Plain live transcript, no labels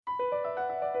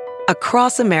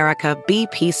Across America,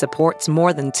 BP supports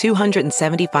more than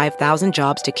 275,000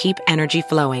 jobs to keep energy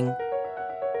flowing.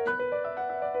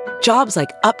 Jobs like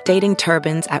updating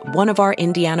turbines at one of our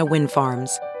Indiana wind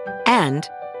farms and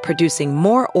producing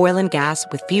more oil and gas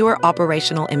with fewer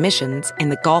operational emissions in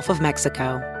the Gulf of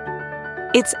Mexico.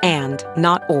 It's and,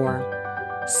 not or.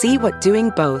 See what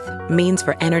doing both means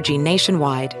for energy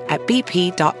nationwide at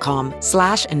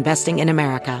bp.com/investing in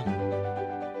America.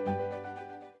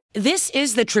 This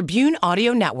is the Tribune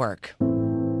Audio Network.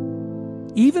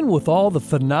 Even with all the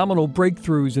phenomenal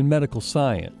breakthroughs in medical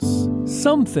science,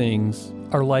 some things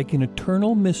are like an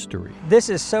eternal mystery. This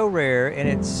is so rare, and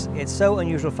it's so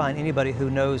unusual to find anybody who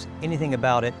knows anything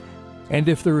about it. And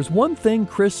if there is one thing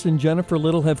Chris and Jennifer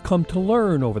Little have come to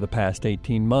learn over the past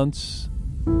 18 months,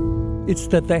 it's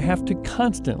that they have to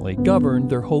constantly govern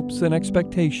their hopes and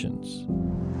expectations.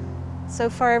 So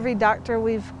far, every doctor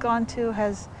we've gone to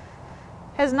has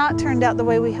not turned out the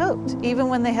way we hoped. Even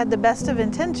when they had the best of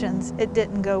intentions, it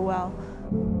didn't go well.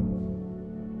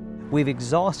 We've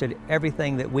exhausted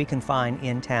everything that we can find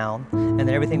in town, and then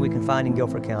everything we can find in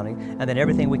Guilford County, and then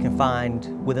everything we can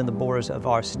find within the borders of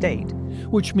our state.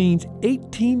 Which means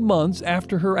 18 months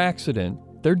after her accident,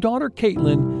 their daughter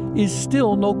Caitlin is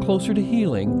still no closer to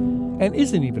healing and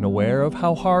isn't even aware of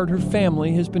how hard her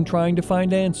family has been trying to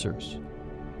find answers.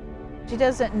 She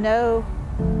doesn't know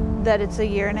that it's a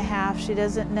year and a half. She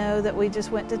doesn't know that we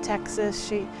just went to Texas.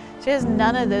 She has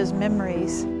none of those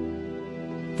memories.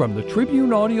 From the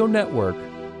Tribune Audio Network,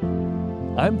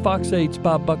 I'm Fox 8's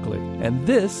Bob Buckley, and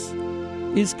this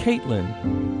is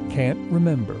Caitlin Can't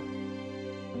Remember.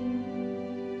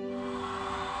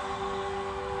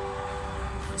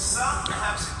 Some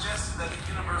have suggested that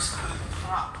the universe could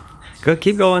prop. Good,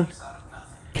 keep going.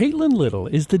 Caitlin Little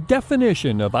is the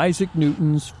definition of Isaac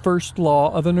Newton's first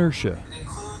law of inertia. It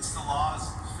includes the laws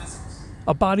of physics.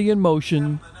 A body in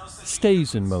motion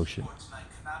stays in motion.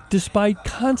 Despite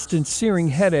constant searing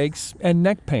headaches and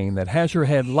neck pain that has her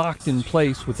head locked in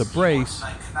place with a brace,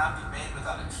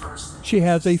 she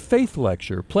has a faith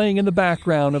lecture playing in the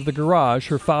background of the garage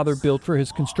her father built for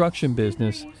his construction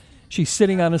business. She's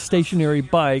sitting on a stationary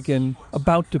bike and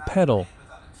about to pedal,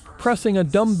 pressing a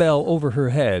dumbbell over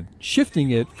her head,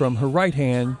 shifting it from her right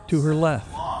hand to her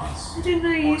left. I didn't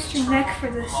know you used your neck for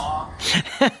this.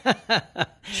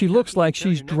 She looks like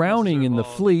she's drowning in the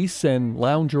fleece and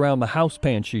lounge around the house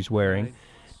pants she's wearing.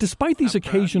 Despite these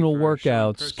occasional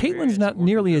workouts, Caitlin's not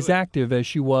nearly as active as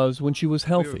she was when she was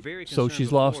healthy, so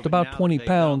she's lost about 20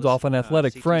 pounds off an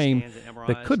athletic frame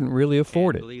that couldn't really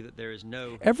afford it.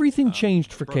 Everything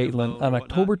changed for Caitlin on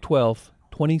October 12th,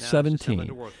 2017,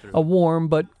 a warm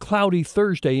but cloudy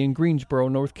Thursday in Greensboro,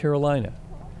 North Carolina.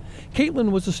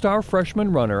 Caitlin was a star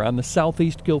freshman runner on the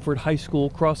Southeast Guilford High School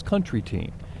cross-country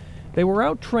team. They were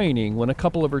out training when a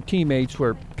couple of her teammates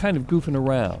were kind of goofing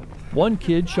around. One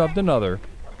kid shoved another,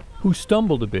 who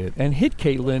stumbled a bit and hit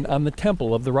Caitlin on the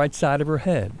temple of the right side of her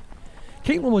head.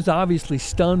 Caitlin was obviously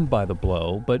stunned by the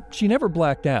blow, but she never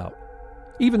blacked out.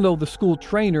 Even though the school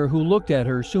trainer who looked at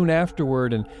her soon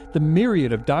afterward and the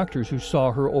myriad of doctors who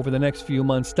saw her over the next few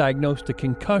months diagnosed a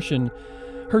concussion,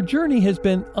 her journey has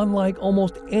been unlike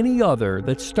almost any other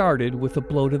that started with a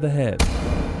blow to the head.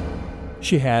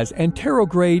 She has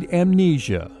anterograde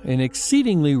amnesia, an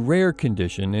exceedingly rare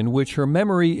condition in which her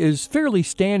memory is fairly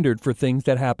standard for things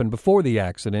that happened before the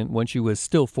accident when she was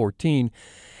still 14,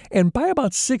 and by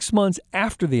about 6 months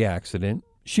after the accident,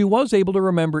 she was able to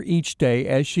remember each day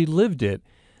as she lived it,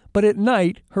 but at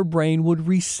night her brain would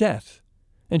reset,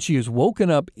 and she is woken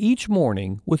up each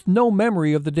morning with no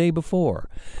memory of the day before.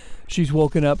 She's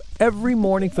woken up every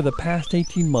morning for the past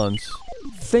 18 months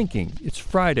thinking it's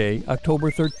Friday,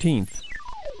 October 13th,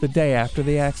 the day after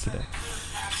the accident.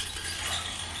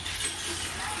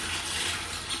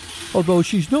 Although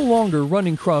she's no longer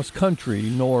running cross-country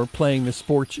nor playing the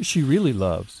sports she really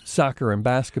loves, soccer and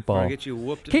basketball,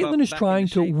 Caitlin is trying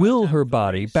to will her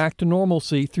body back to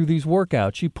normalcy through these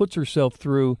workouts she puts herself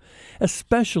through,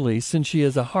 especially since she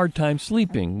has a hard time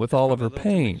sleeping with all of her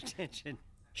pain.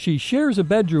 She shares a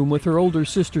bedroom with her older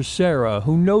sister Sarah,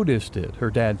 who noticed it, her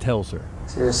dad tells her.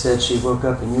 Sarah said she woke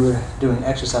up and you were doing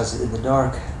exercises in the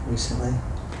dark recently.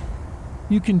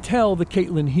 You can tell that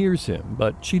Caitlin hears him,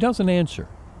 but she doesn't answer.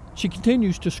 She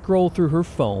continues to scroll through her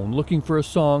phone, looking for a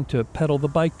song to pedal the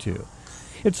bike to.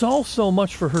 It's all so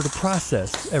much for her to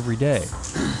process every day.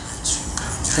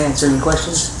 Can I answer any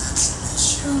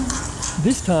questions?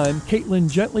 This time, Caitlin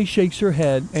gently shakes her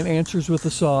head and answers with a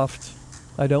soft,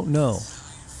 "I don't know."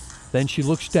 Then she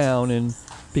looks down and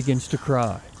begins to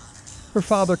cry. Her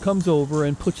father comes over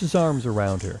and puts his arms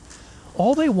around her.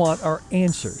 All they want are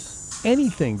answers,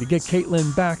 anything to get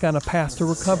Caitlin back on a path to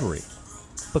recovery.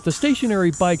 But the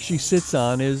stationary bike she sits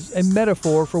on is a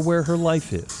metaphor for where her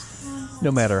life is.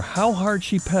 No matter how hard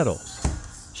she pedals,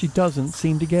 she doesn't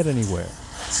seem to get anywhere.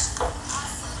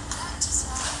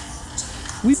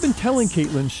 We've been telling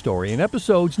Caitlin's story in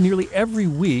episodes nearly every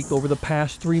week over the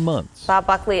past 3 months. Bob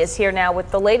Buckley is here now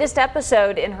with the latest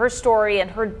episode in her story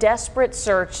and her desperate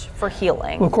search for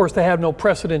healing. Well, of course, they have no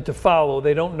precedent to follow.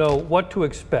 They don't know what to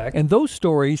expect. And those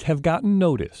stories have gotten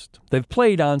noticed. They've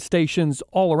played on stations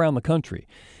all around the country.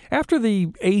 After the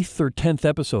 8th or 10th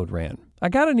episode ran, I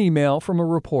got an email from a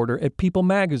reporter at People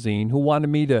magazine who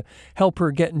wanted me to help her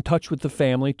get in touch with the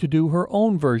family to do her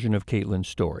own version of Caitlin's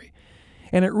story.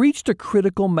 And it reached a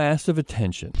critical mass of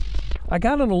attention. I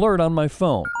got an alert on my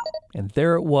phone, and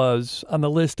there it was on the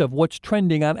list of what's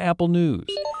trending on Apple News.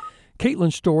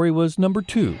 Caitlin's story was number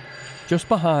 2, just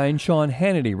behind Sean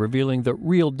Hannity revealing the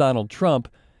real Donald Trump,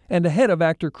 and ahead of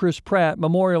actor Chris Pratt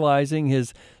memorializing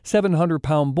his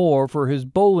 700-pound boar for his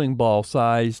bowling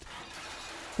ball-sized...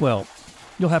 Well,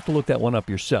 you'll have to look that one up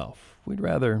yourself. We'd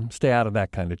rather stay out of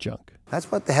that kind of junk.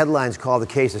 That's what the headlines call the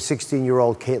case of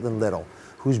 16-year-old Caitlin Little,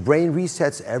 whose brain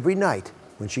resets every night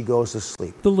when she goes to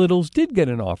sleep. The Littles did get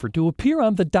an offer to appear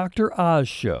on the Dr. Oz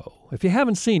show. If you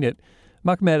haven't seen it,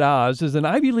 Mehmet Oz is an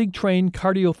Ivy League-trained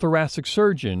cardiothoracic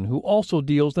surgeon who also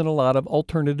deals in a lot of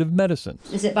alternative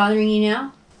medicines. Is it bothering you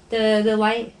now, the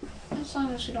light? As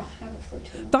long as you don't have it for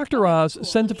too long. Dr. Oz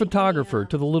sent a photographer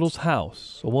to the Littles'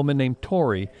 house, a woman named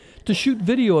Tori, to shoot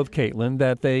video of Caitlin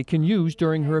that they can use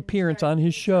during her appearance on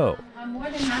his show. I'm more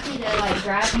than happy to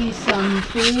grab you some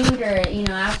food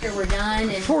or, after we're done.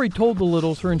 And Tori told the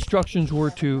Littles her instructions were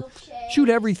to shoot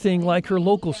everything like her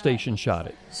local station shot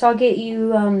it. So I'll get you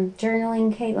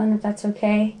journaling, Caitlin, if that's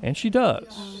okay. And she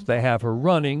does. They have her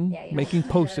running, making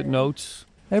Post-it notes,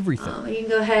 everything. You can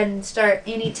go ahead and start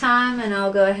any time, and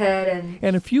I'll go ahead and...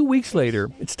 And a few weeks later,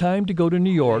 it's time to go to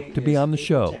New York to be on the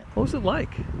show. What was it like?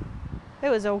 It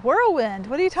was a whirlwind.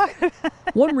 What are you talking about?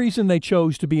 One reason they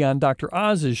chose to be on Dr.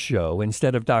 Oz's show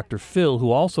instead of Dr. Phil, who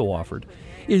also offered,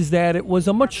 is that it was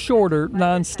a much shorter,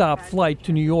 non-stop flight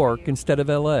to New York instead of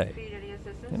L.A.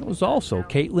 And it was also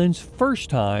Caitlin's first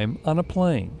time on a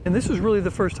plane. And this is really the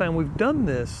first time we've done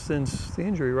this since the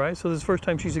injury, right? So this is the first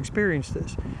time she's experienced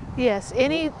this. Yes.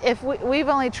 We've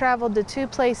only traveled to 2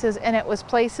 places, and it was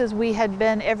places we had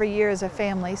been every year as a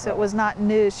family, so it was not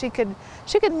new. She could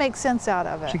make sense out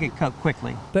of it. She could cope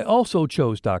quickly. They also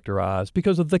chose Dr. Oz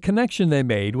because of the connection they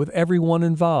made with everyone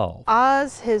involved.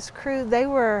 Oz, his crew,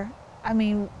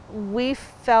 we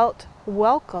felt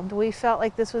welcomed. We felt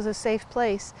like this was a safe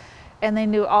place. And they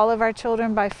knew all of our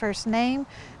children by first name.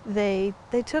 They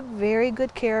took very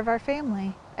good care of our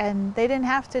family, and they didn't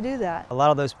have to do that. A lot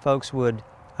of those folks would,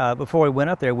 before we went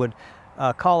up there, would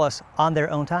call us on their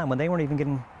own time when they weren't even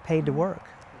getting paid to work,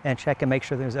 and check and make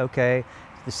sure things was okay,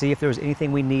 to see if there was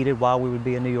anything we needed while we would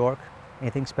be in New York,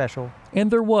 anything special. And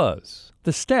there was.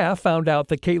 The staff found out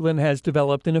that Caitlin has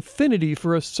developed an affinity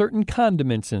for a certain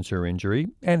condiment since her injury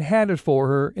and had it for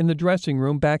her in the dressing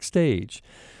room backstage.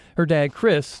 Her dad,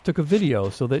 Chris, took a video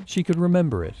so that she could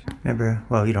remember it. Remember?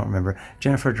 Well, you don't remember.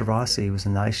 Jennifer DeRossi was a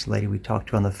nice lady we talked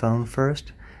to on the phone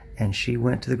first, and she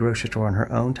went to the grocery store on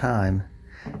her own time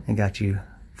and got you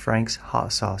Frank's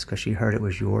hot sauce because she heard it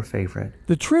was your favorite.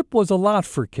 The trip was a lot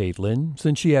for Caitlin,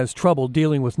 since she has trouble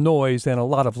dealing with noise and a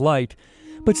lot of light,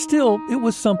 but still, it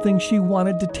was something she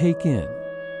wanted to take in.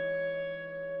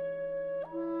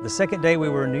 The second day we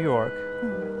were in New York,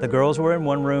 the girls were in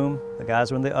one room, the guys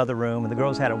were in the other room, and the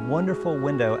girls had a wonderful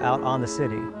window out on the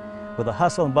city with the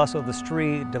hustle and bustle of the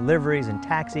street, deliveries and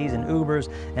taxis and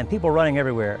Ubers, and people running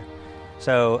everywhere.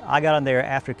 So I got on there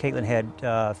after Caitlin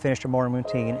had finished her morning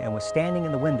routine and was standing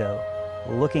in the window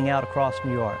looking out across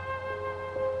New York.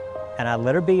 And I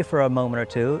let her be for a moment or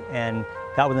two and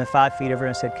got within 5 feet of her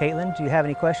and said, "Caitlin, do you have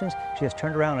any questions?" She just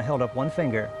turned around and held up one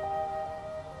finger.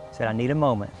 Said, "I need a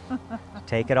moment.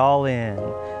 Take it all in."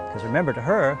 Because remember, to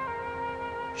her,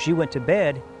 she went to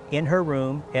bed in her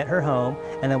room at her home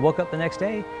and then woke up the next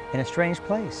day in a strange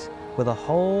place with a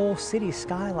whole city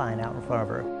skyline out in front of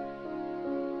her.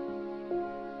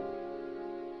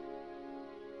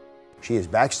 She is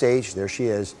backstage, there she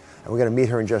is, and we're going to meet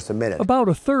her in just a minute. About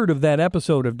a third of that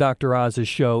episode of Dr. Oz's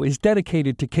show is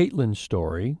dedicated to Caitlin's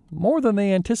story, more than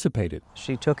they anticipated.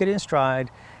 She took it in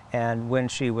stride, and when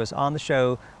she was on the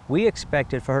show, we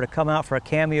expected for her to come out for a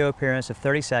cameo appearance of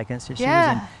 30 seconds. She was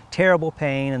in terrible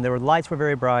pain, and the lights were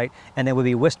very bright, and then would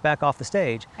be whisked back off the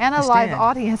stage. And a live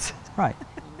audience. Right.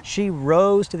 She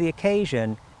rose to the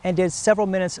occasion and did several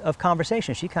minutes of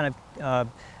conversation. She kind of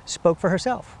spoke for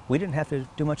herself. We didn't have to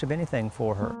do much of anything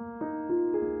for her.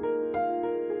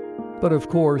 But of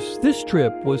course, this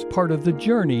trip was part of the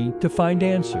journey to find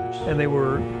answers. And they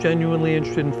were genuinely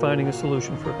interested in finding a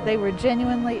solution for them. They were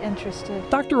genuinely interested.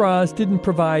 Dr. Oz didn't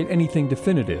provide anything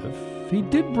definitive. He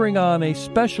did bring on a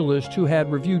specialist who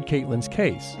had reviewed Caitlin's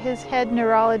case. His head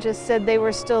neurologist said they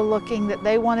were still looking, that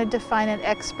they wanted to find an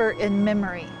expert in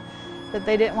memory, that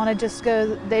they didn't want to just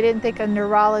go, they didn't think a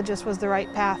neurologist was the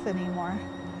right path anymore.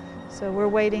 So we're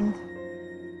waiting.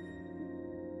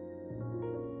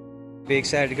 Be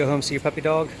excited to go home and see your puppy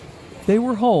dog? They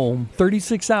were home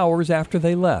 36 hours after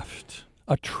they left.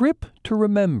 A trip to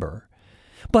remember.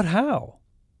 But how?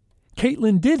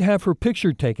 Caitlin did have her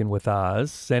picture taken with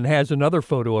Oz and has another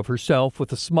photo of herself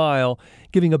with a smile,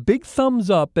 giving a big thumbs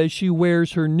up as she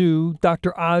wears her new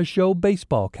Dr. Oz Show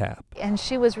baseball cap. And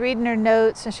she was reading her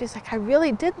notes and she's like, I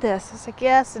really did this. I was like,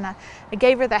 yes. And I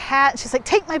gave her the hat. And she's like,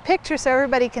 take my picture so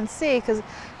everybody can see. Because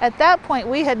at that point,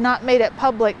 we had not made it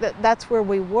public that that's where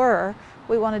we were.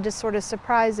 We wanted to sort of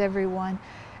surprise everyone.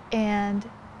 And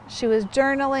she was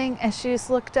journaling and she just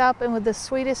looked up and with the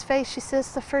sweetest face, she says,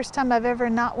 it's the first time I've ever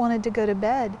not wanted to go to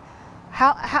bed.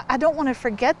 How I don't want to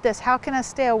forget this. How can I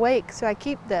stay awake? So I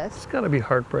keep this. It's got to be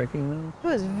heartbreaking, though.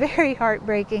 It was very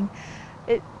heartbreaking.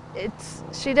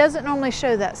 She doesn't normally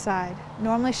show that side.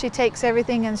 Normally she takes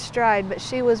everything in stride, but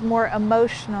she was more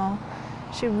emotional.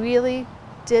 She really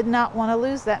did not want to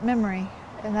lose that memory.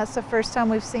 And that's the first time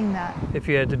we've seen that. If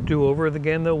you had to do over it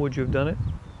again, though, would you have done it?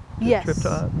 Yes. Trip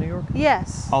to New York?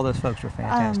 Yes. All those folks were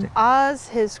fantastic. Oz,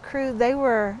 his crew, they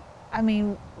were,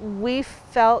 we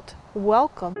felt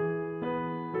welcome.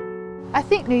 I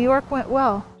think New York went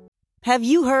well. Have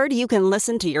you heard you can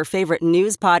listen to your favorite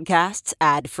news podcasts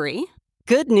ad-free?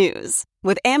 Good news.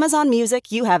 With Amazon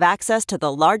Music, you have access to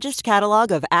the largest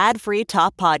catalog of ad-free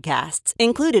top podcasts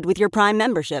included with your Prime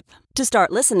membership. To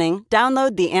start listening,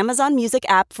 download the Amazon Music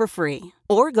app for free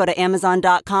or go to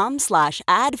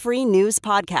amazon.com/ad-free news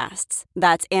podcasts.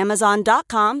 That's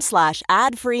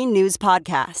amazon.com/ad-free news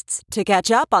podcasts to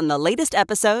catch up on the latest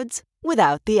episodes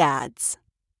without the ads.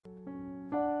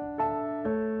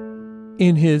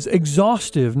 In his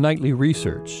exhaustive nightly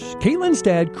research, Caitlin's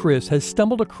dad, Chris, has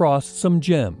stumbled across some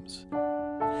gems.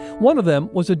 One of them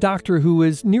was a doctor who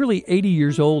is nearly 80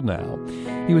 years old now.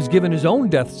 He was given his own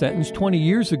death sentence 20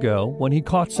 years ago when he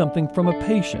caught something from a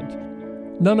patient.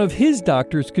 None of his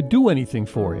doctors could do anything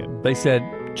for him. They said,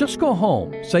 just go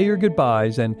home, say your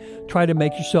goodbyes, and try to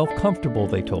make yourself comfortable,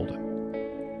 they told him.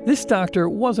 This doctor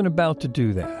wasn't about to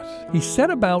do that. He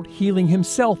set about healing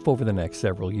himself over the next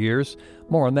several years.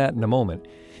 More on that in a moment.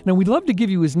 Now, we'd love to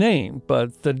give you his name,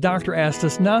 but the doctor asked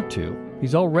us not to.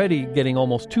 He's already getting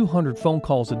almost 200 phone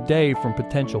calls a day from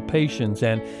potential patients,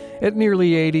 and at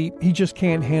nearly 80, he just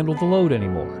can't handle the load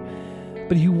anymore.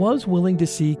 But he was willing to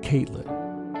see Caitlin.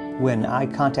 When I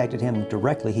contacted him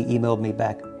directly, he emailed me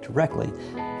back directly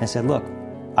and said, look,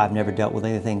 I've never dealt with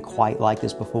anything quite like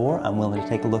this before. I'm willing to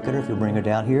take a look at her if you'll bring her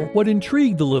down here. What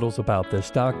intrigued the Littles about this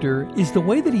doctor is the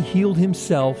way that he healed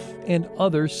himself and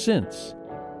others since.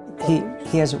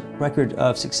 He has a record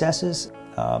of successes.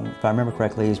 If I remember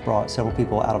correctly, he's brought several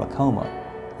people out of a coma,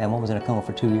 and one was in a coma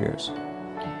for 2 years.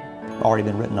 Already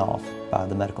been written off by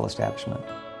the medical establishment.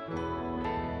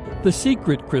 The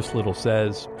secret, Chris Little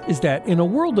says, is that in a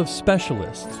world of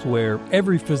specialists where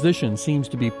every physician seems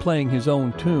to be playing his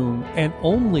own tune and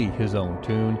only his own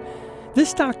tune,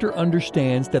 this doctor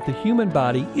understands that the human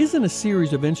body isn't a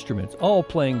series of instruments all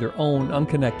playing their own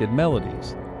unconnected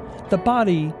melodies. The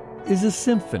body is a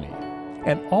symphony,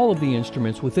 and all of the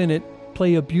instruments within it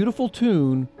play a beautiful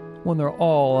tune when they're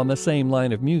all on the same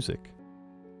line of music.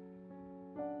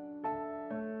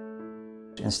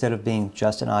 Instead of being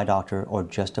just an eye doctor or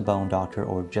just a bone doctor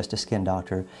or just a skin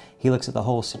doctor, he looks at the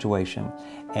whole situation,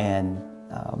 and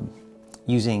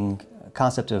using a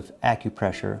concept of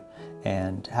acupressure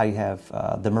and how you have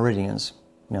the meridians,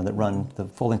 that run the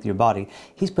full length of your body,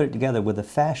 he's put it together with the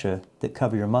fascia that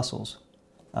cover your muscles,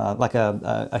 like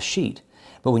a sheet.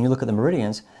 But when you look at the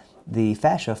meridians, the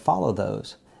fascia follow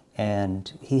those.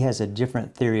 And he has a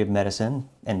different theory of medicine,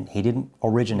 and he didn't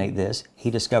originate this.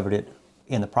 He discovered it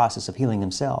in the process of healing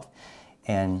himself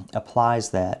and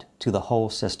applies that to the whole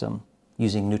system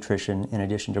using nutrition in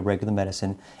addition to regular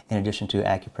medicine, in addition to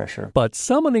acupressure. But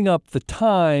summoning up the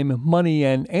time, money,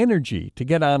 and energy to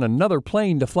get on another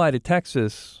plane to fly to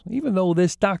Texas, even though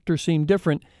this doctor seemed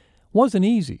different, wasn't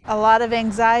easy. A lot of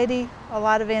anxiety, a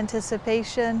lot of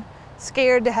anticipation,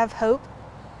 scared to have hope.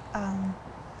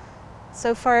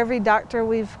 So far, every doctor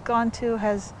we've gone to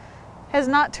has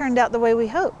not turned out the way we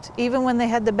hoped. Even when they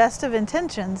had the best of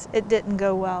intentions, it didn't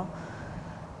go well.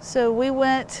 So we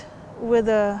went with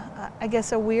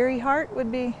a weary heart would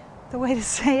be the way to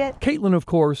say it. Caitlin, of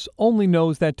course, only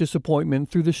knows that disappointment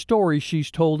through the stories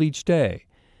she's told each day.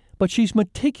 But she's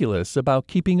meticulous about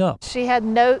keeping up. She had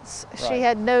notes. Right. She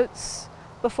had notes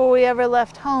before we ever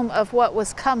left home of what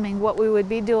was coming, what we would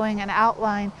be doing, an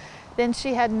outline. Then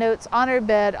she had notes on her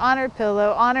bed, on her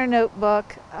pillow, on her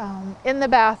notebook, in the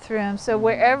bathroom. So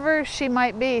wherever she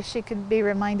might be, she could be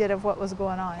reminded of what was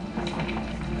going on.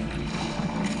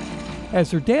 As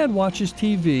her dad watches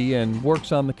TV and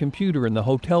works on the computer in the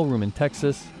hotel room in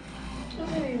Texas,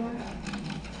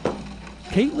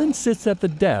 Caitlin sits at the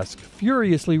desk,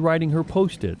 furiously writing her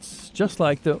Post-its, just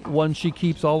like the ones she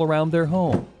keeps all around their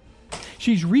home.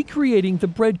 She's recreating the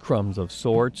breadcrumbs of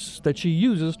sorts that she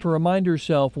uses to remind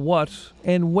herself what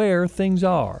and where things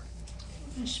are.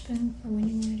 A spoon for when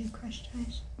you want to do crushed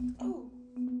ice. Oh.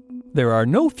 There are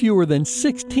no fewer than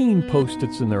 16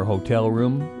 Post-its in their hotel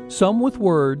room, some with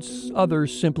words,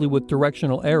 others simply with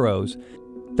directional arrows,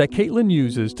 that Caitlin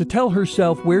uses to tell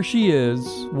herself where she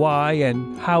is, why,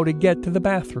 and how to get to the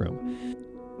bathroom.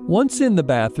 Once in the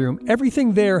bathroom,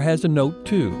 everything there has a note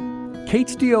too.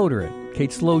 Kate's deodorant,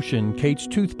 Kate's lotion, Kate's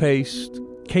toothpaste,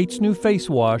 Kate's new face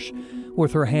wash,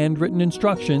 with her handwritten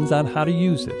instructions on how to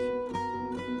use it.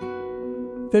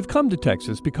 They've come to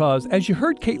Texas because, as you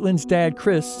heard Caitlin's dad,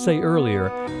 Chris, say earlier,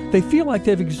 they feel like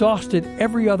they've exhausted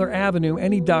every other avenue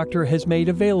any doctor has made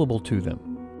available to them.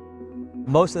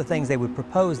 Most of the things they would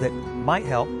propose that might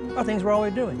help are things we're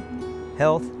already doing.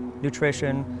 Health,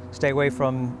 nutrition, stay away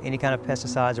from any kind of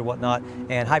pesticides or whatnot,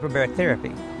 and hyperbaric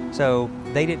therapy. So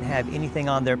they didn't have anything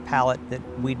on their palate that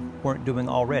we weren't doing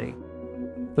already.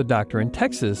 The doctor in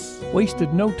Texas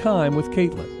wasted no time with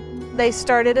Caitlin. They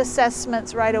started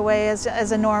assessments right away as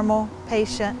a normal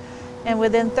patient, and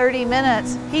within 30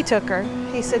 minutes, he took her.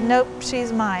 He said, nope,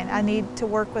 she's mine. I need to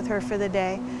work with her for the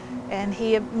day. And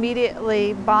he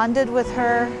immediately bonded with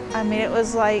her. I mean, it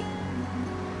was like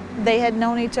they had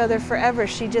known each other forever.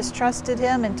 She just trusted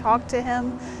him and talked to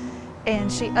him, and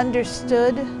she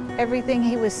understood everything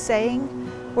he was saying.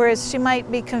 Whereas she might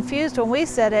be confused when we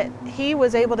said it, he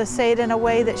was able to say it in a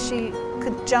way that she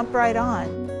could jump right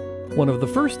on. One of the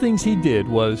first things he did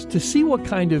was to see what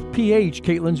kind of pH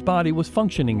Caitlin's body was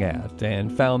functioning at,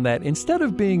 and found that instead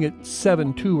of being at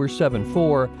 7.2 or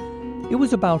 7.4, it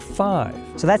was about 5.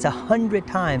 So that's 100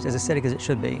 times as acidic as it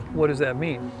should be. What does that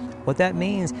mean? What that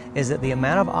means is that the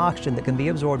amount of oxygen that can be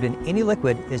absorbed in any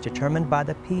liquid is determined by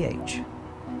the pH.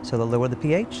 So the lower the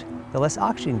pH, the less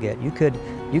oxygen you get. You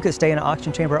could stay in an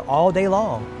oxygen chamber all day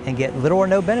long and get little or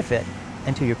no benefit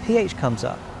until your pH comes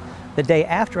up. The day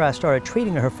after I started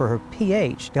treating her for her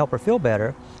pH to help her feel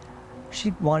better,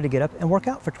 she wanted to get up and work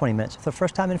out for 20 minutes for the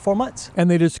first time in 4 months. And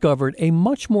they discovered a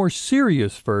much more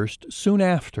serious first soon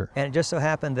after. And it just so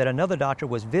happened that another doctor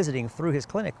was visiting through his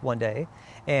clinic one day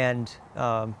and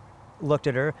looked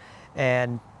at her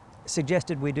and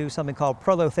suggested we do something called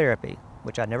prolotherapy,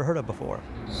 which I'd never heard of before.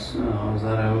 So, is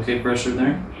that okay pressure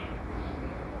there?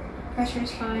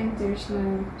 Pressure's fine, there's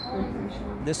no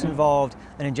pressure. This involved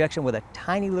an injection with a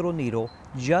tiny little needle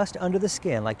just under the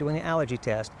skin, like doing an allergy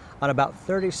test, on about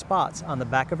 30 spots on the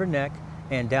back of her neck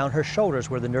and down her shoulders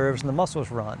where the nerves and the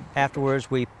muscles run. Afterwards,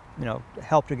 we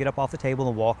helped her get up off the table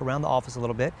and walk around the office a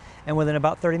little bit, and within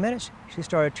about 30 minutes, she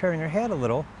started turning her head a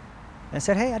little and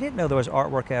said, hey, I didn't know there was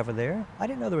artwork over there. I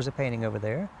didn't know there was a painting over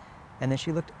there. And then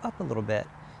she looked up a little bit.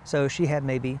 So she had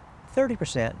maybe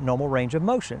 30% normal range of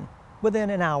motion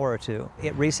within an hour or two.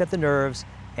 It reset the nerves,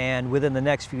 and within the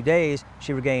next few days,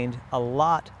 she regained a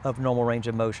lot of normal range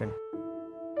of motion.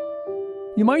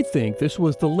 You might think this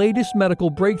was the latest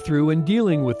medical breakthrough in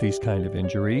dealing with these kind of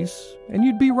injuries, and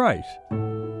you'd be right,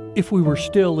 if we were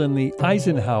still in the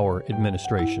Eisenhower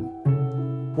administration.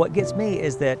 What gets me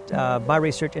is that my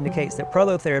research indicates that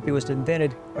prolotherapy was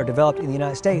invented or developed in the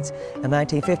United States in the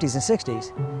 1950s and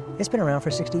 60s. It's been around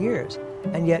for 60 years,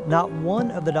 and yet not one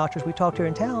of the doctors we talked to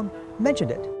in town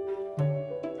mentioned it.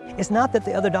 It's not that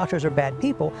the other doctors are bad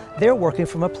people, they're working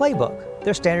from a playbook,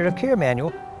 their standard of care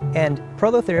manual, and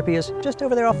prolotherapy is just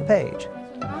over there off the page.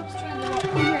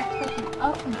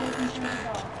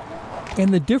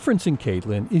 And the difference in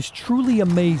Caitlin is truly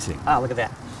amazing. Ah, look at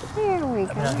that. There we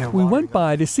go. We went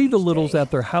by to see the Littles at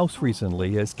their house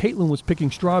recently as Caitlin was picking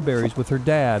strawberries with her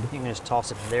dad. You can just toss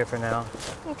it there for now.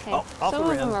 Okay, some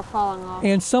of them are falling off.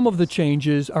 And some of the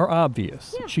changes are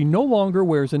obvious. Yeah. She no longer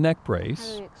wears a neck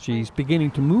brace. She's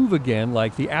beginning to move again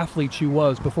like the athlete she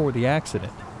was before the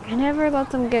accident. I never let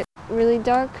them get really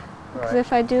dark, because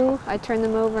if I do, I turn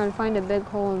them over and find a big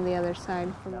hole on the other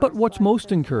side. But what's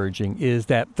most encouraging is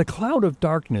that the cloud of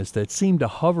darkness that seemed to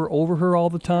hover over her all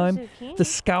the time, the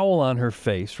scowl on her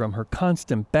face from her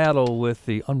constant battle with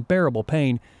the unbearable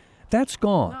pain, that's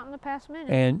gone. past minute.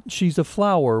 And she's a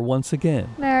flower once again.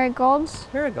 Marigolds.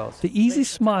 Marigolds. The easy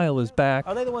smile is back.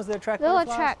 Are they the ones that attract They'll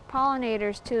butterflies? attract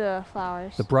pollinators to the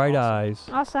flowers. The bright eyes.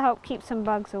 Also help keep some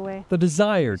bugs away. The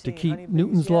desire to keep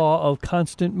Newton's law of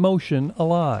constant motion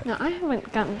alive. No, I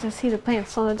haven't gotten to see the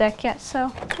plants on the deck yet,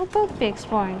 so we'll both be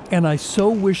exploring. And I so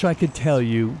wish I could tell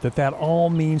you that all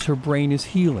means her brain is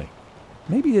healing.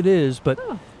 Maybe it is, but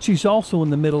she's also in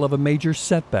the middle of a major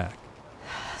setback.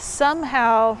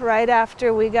 Somehow, right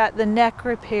after we got the neck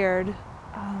repaired,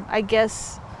 I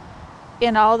guess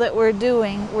in all that we're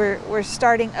doing, we're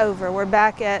starting over. We're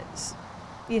back at,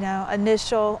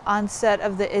 initial onset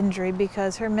of the injury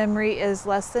because her memory is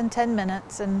less than 10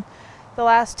 minutes. And the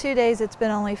last 2 days, it's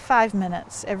been only 5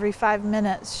 minutes. Every 5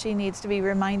 minutes, she needs to be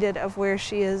reminded of where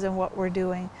she is and what we're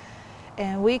doing.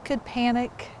 And we could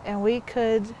panic and we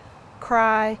could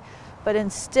cry, but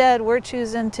instead we're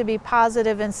choosing to be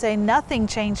positive and say nothing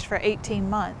changed for 18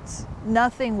 months.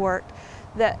 Nothing worked.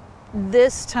 That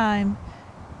this time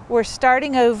we're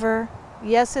starting over.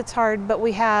 Yes, it's hard, but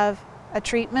we have a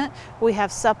treatment, we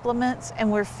have supplements,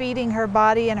 and we're feeding her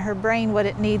body and her brain what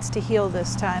it needs to heal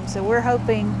this time. So we're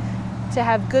hoping to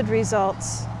have good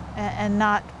results and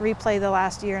not replay the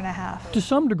last year and a half. To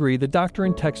some degree, the doctor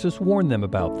in Texas warned them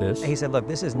about this. He said, look,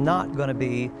 this is not going to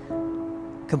be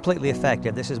completely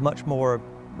effective. This is much more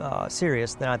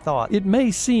serious than I thought. It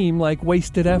may seem like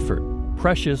wasted effort,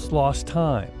 precious lost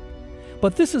time.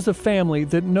 But this is a family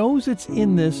that knows it's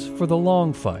in this for the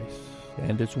long fight,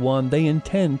 and it's one they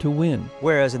intend to win.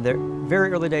 Whereas in the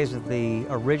very early days of the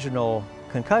original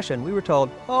concussion, we were told,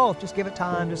 just give it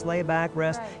time, just lay back,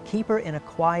 rest, keep her in a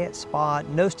quiet spot,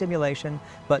 no stimulation,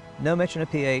 but no mention of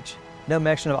pH, no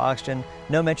mention of oxygen,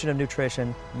 no mention of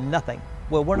nutrition, nothing.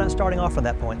 Well, we're not starting off from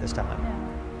that point this time. Yeah.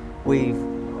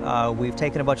 We've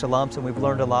taken a bunch of lumps and we've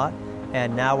learned a lot,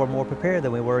 and now we're more prepared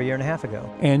than we were a year and a half ago.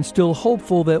 And still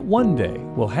hopeful that one day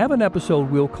we'll have an episode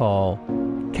we'll call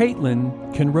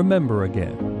Caitlin Can Remember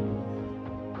Again.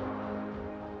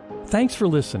 Thanks for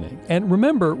listening. And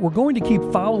remember, we're going to keep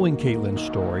following Caitlin's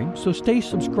story, so stay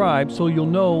subscribed so you'll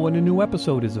know when a new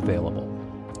episode is available.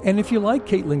 And if you like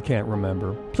Caitlin Can't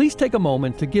Remember, please take a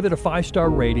moment to give it a 5-star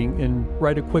rating and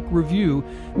write a quick review.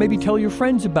 Maybe tell your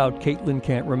friends about Caitlin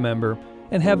Can't Remember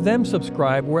and have them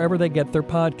subscribe wherever they get their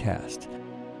podcast.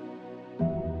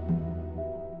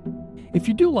 If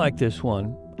you do like this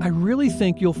one, I really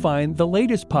think you'll find the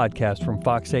latest podcast from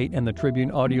Fox 8 and the Tribune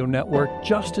Audio Network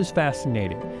just as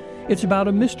fascinating. It's about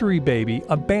a mystery baby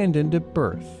abandoned at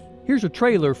birth. Here's a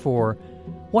trailer for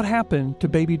What Happened to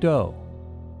Baby Doe.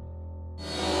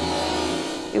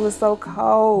 It was so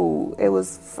cold. It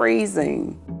was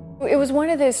freezing. It was one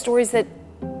of those stories that,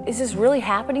 is this really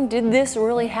happening? Did this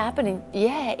really happen?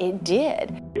 Yeah, it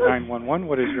did. 911,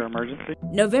 what is your emergency?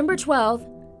 November 12th,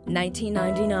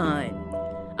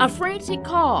 1999. A frantic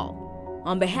call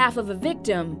on behalf of a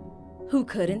victim who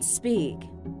couldn't speak.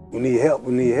 We need help,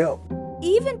 we need help.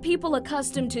 Even people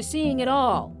accustomed to seeing it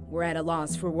all were at a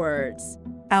loss for words.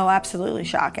 Oh, absolutely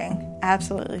shocking.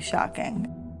 Absolutely shocking.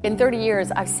 In 30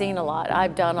 years, I've seen a lot,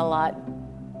 I've done a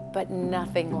lot, but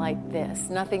nothing like this.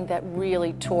 Nothing that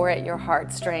really tore at your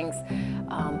heartstrings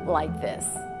like this.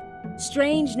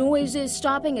 Strange noises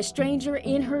stopping a stranger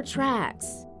in her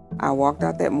tracks. I walked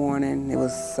out that morning, it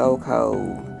was so cold,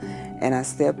 and I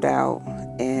stepped out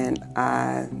and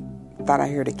I thought I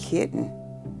heard a kitten.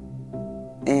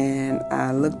 And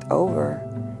I looked over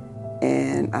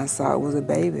and I saw it was a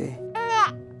baby.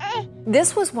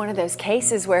 This was one of those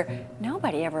cases where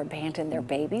nobody ever abandoned their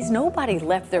babies. Nobody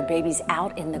left their babies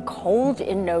out in the cold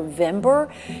in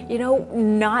November,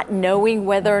 not knowing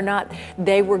whether or not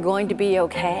they were going to be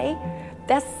okay.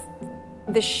 That's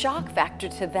the shock factor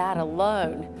to that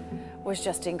alone was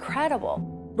just incredible.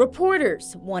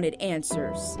 Reporters wanted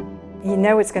answers. You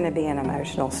know it's going to be an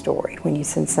emotional story when you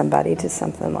send somebody to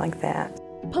something like that.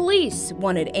 Police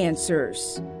wanted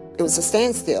answers. It was a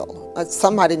standstill.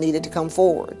 Somebody needed to come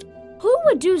forward. Who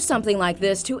would do something like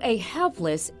this to a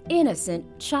helpless,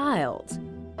 innocent child?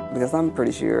 Because I'm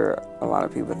pretty sure a lot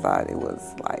of people thought it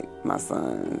was like my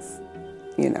son's,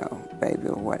 baby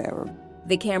or whatever.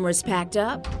 The cameras packed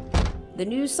up. The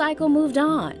news cycle moved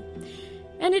on.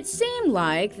 And it seemed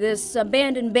like this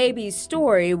abandoned baby's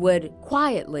story would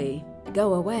quietly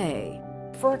go away.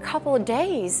 For a couple of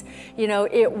days,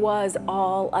 it was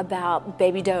all about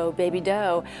baby Doe, baby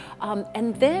Doe.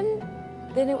 And then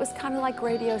it was kind of like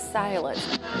radio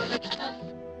silence.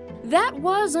 That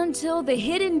was until the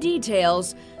hidden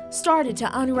details started to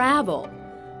unravel,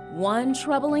 one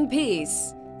troubling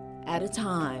piece at a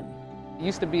time. It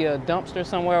used to be a dumpster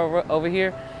somewhere over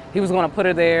here. He was going to put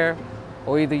her there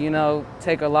or either,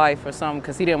 take her life or something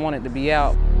because he didn't want it to be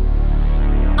out.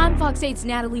 A I'm Fox 8's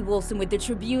Natalie Wilson with the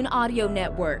Tribune Audio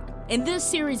Network. In this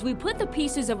series, we put the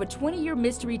pieces of a 20-year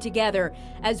mystery together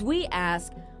as we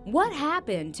ask, what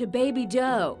happened to Baby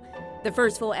Doe? The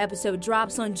first full episode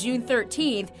drops on June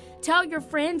 13th. Tell your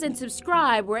friends and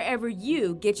subscribe wherever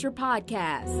you get your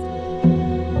podcasts.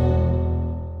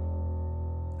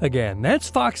 Again, that's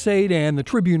Fox 8 and the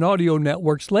Tribune Audio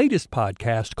Network's latest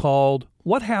podcast called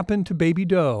What Happened to Baby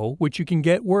Doe, which you can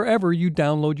get wherever you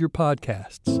download your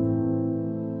podcasts.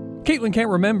 Caitlin Can't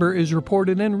Remember is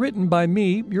reported and written by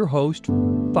me, your host,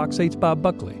 Fox 8's Bob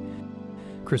Buckley.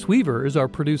 Chris Weaver is our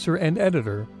producer and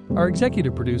editor. Our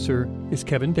executive producer is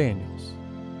Kevin Daniels.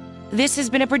 This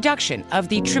has been a production of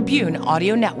the Tribune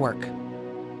Audio Network.